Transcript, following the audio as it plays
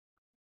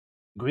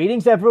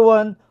Greetings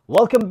everyone!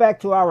 Welcome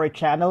back to our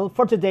channel.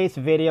 For today's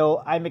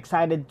video, I'm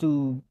excited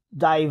to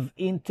dive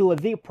into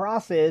the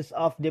process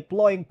of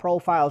deploying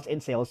profiles in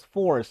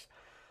Salesforce.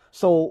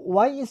 So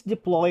why is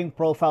deploying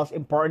profiles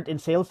important in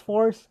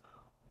Salesforce?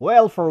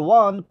 Well, for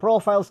one,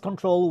 profiles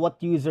control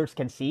what users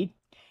can see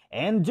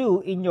and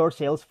do in your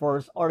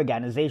Salesforce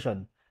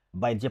organization.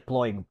 By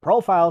deploying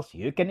profiles,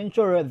 you can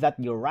ensure that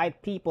your right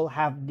people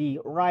have the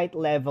right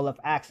level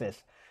of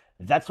access.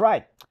 That's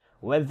right.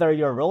 Whether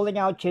you're rolling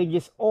out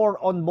changes or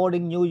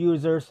onboarding new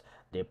users,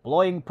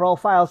 deploying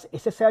profiles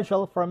is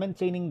essential for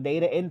maintaining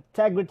data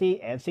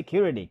integrity and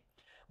security.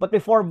 But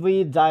before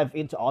we dive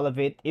into all of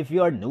it, if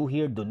you are new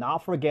here, do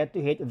not forget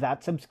to hit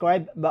that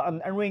subscribe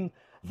button and ring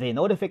the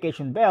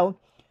notification bell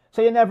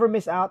so you never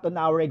miss out on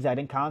our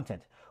exciting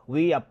content.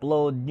 We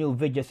upload new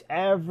videos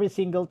every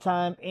single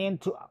time,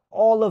 and to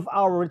all of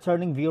our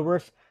returning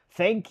viewers,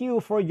 thank you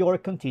for your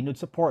continued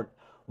support.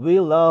 We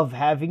love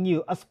having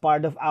you as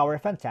part of our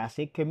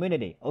fantastic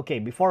community. Okay,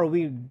 before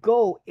we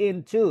go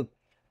into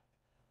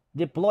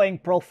deploying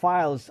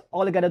profiles,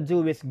 all you gotta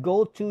do is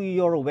go to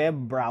your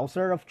web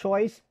browser of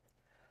choice.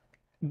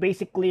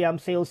 Basically,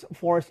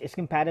 Salesforce is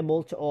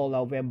compatible to all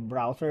web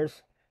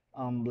browsers,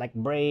 like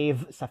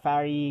Brave,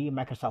 Safari,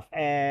 Microsoft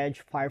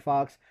Edge,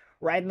 Firefox.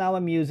 Right now,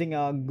 I'm using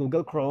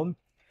Google Chrome,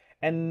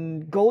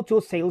 and go to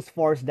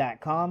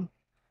salesforce.com.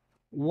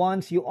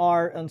 Once you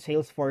are on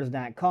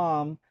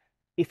salesforce.com,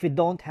 if you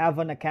don't have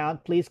an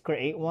account, please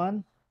create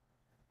one.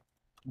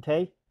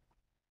 Okay.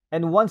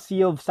 And once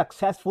you've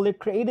successfully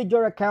created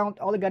your account,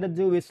 all you gotta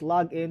do is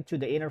log into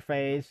the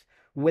interface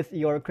with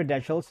your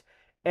credentials,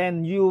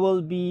 and you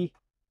will be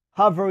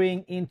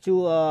hovering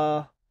into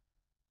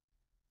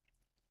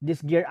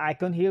this gear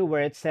icon here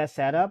where it says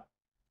setup.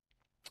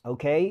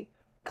 Okay,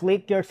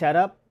 click your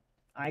setup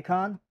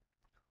icon.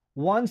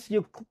 Once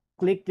you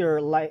click your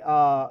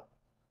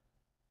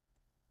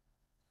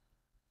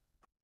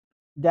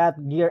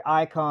that gear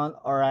icon,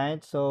 all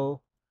right,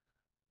 so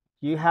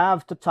you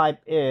have to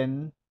type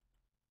in.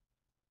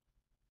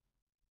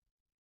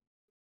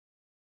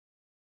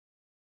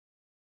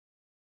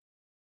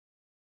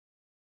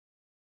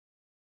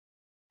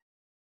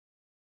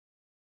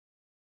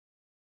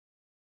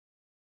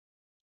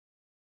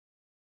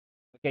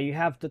 Okay, you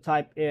have to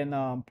type in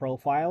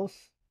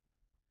profiles.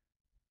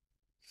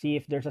 See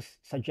if there's a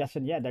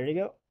suggestion. Yeah, there you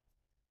go.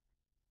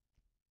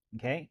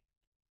 Okay,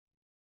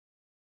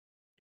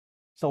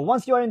 so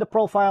once you are in the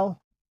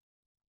profile,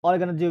 all you're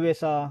gonna do is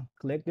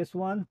click this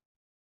one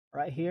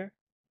right here.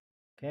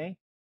 Okay,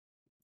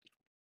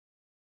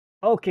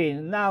 okay,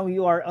 now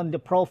you are on the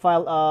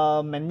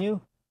profile menu.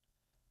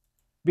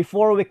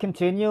 Before we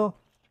continue,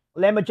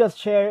 let me just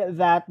share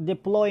that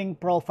deploying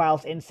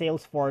profiles in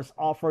Salesforce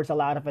offers a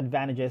lot of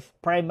advantages,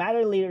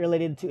 primarily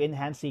related to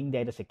enhancing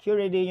data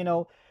security,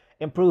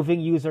 improving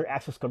user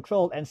access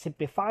control, and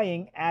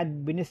simplifying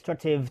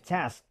administrative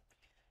tasks.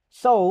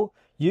 So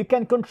you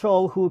can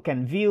control who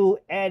can view,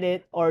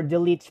 edit, or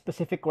delete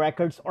specific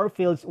records or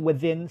fields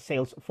within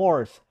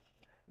Salesforce.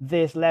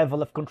 This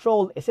level of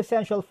control is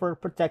essential for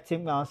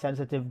protecting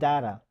sensitive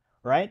data,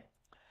 right?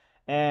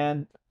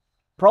 And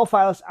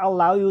profiles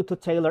allow you to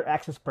tailor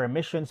access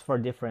permissions for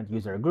different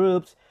user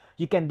groups.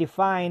 You can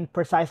define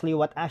precisely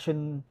what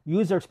action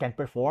users can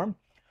perform,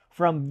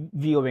 from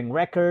viewing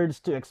records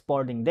to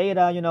exporting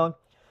data.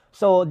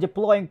 So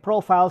deploying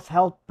profiles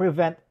help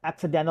prevent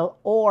accidental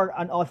or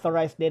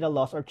unauthorized data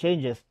loss or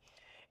changes.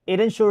 It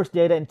ensures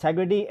data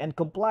integrity and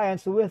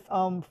compliance with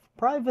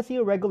privacy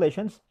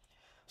regulations.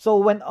 So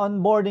when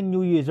onboarding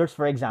new users,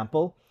 for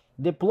example,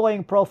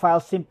 deploying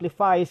profiles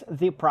simplifies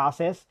the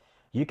process.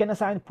 You can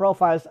assign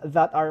profiles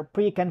that are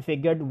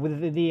pre-configured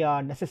with the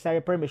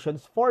necessary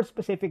permissions for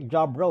specific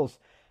job roles,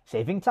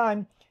 saving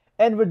time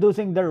and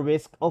reducing the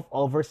risk of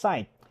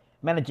oversight.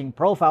 Managing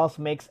profiles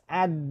makes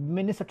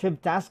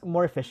administrative tasks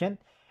more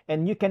efficient,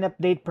 and you can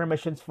update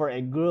permissions for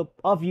a group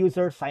of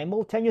users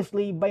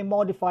simultaneously by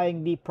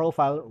modifying the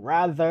profile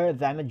rather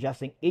than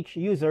adjusting each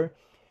user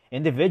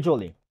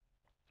individually.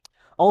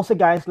 Also,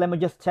 guys, let me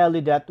just tell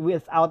you that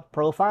without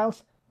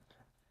profiles,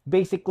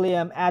 basically,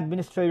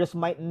 administrators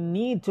might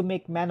need to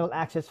make manual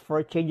access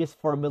for changes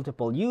for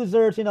multiple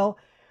users,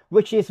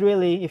 which is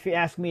really, if you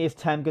ask me, is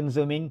time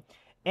consuming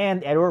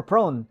and error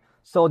prone.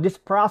 So this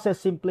process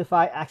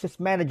simplify access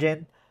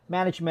management,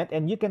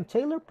 and you can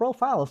tailor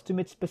profiles to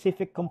meet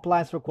specific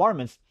compliance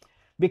requirements,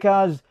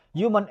 because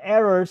human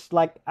errors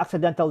like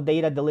accidental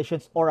data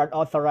deletions or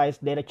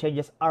unauthorized data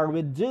changes are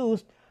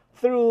reduced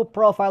through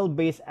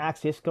profile-based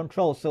access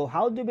control. So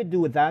how do we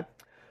do that?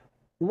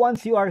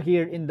 Once you are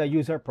here in the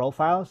user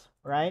profiles,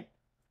 right?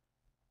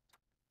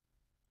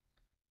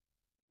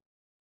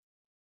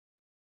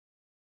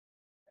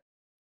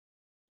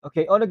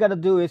 Okay, all you gotta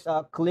do is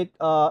click.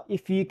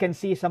 If you can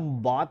see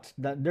some bots,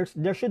 that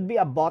there should be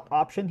a bot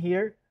option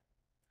here.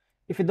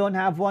 If you don't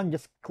have one,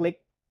 just click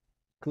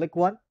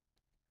one,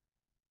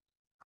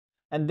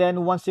 and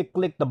then once you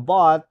click the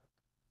bot,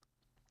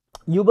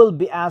 you will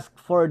be asked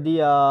for the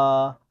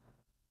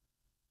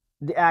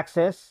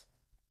access,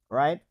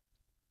 right?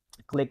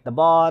 Click the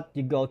bot.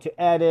 You go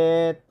to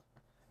edit,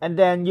 and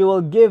then you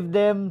will give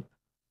them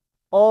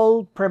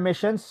all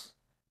permissions.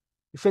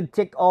 You should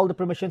tick all the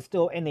permissions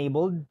to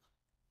enabled,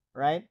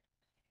 right?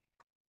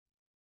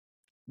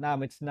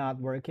 Now it's not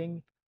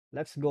working.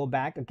 Let's go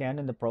back again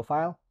in the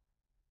profile.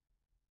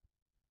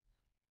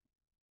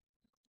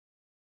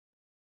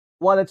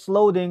 While it's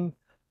loading,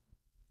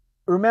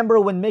 remember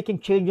when making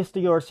changes to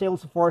your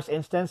Salesforce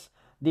instance,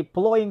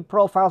 deploying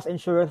profiles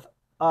ensures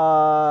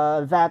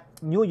that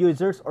new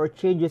users or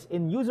changes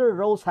in user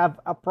roles have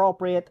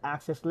appropriate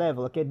access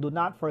level. Okay, do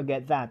not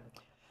forget that.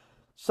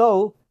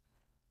 So,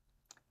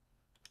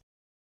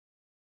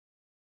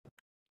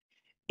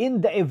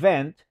 in the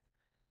event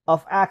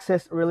of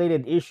access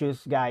related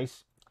issues,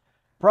 guys,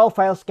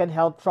 profiles can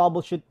help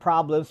troubleshoot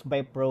problems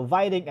by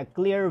providing a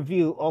clear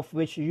view of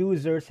which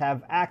users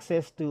have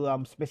access to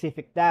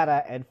specific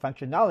data and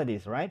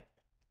functionalities, right?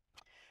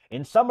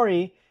 In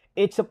summary,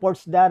 it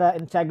supports data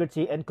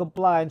integrity and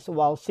compliance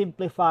while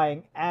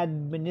simplifying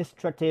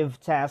administrative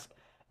tasks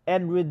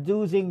and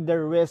reducing the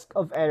risk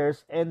of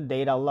errors and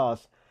data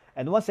loss.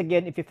 And once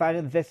again, if you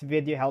found this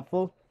video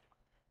helpful,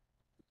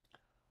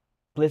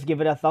 please give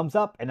it a thumbs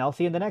up and I'll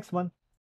see you in the next one.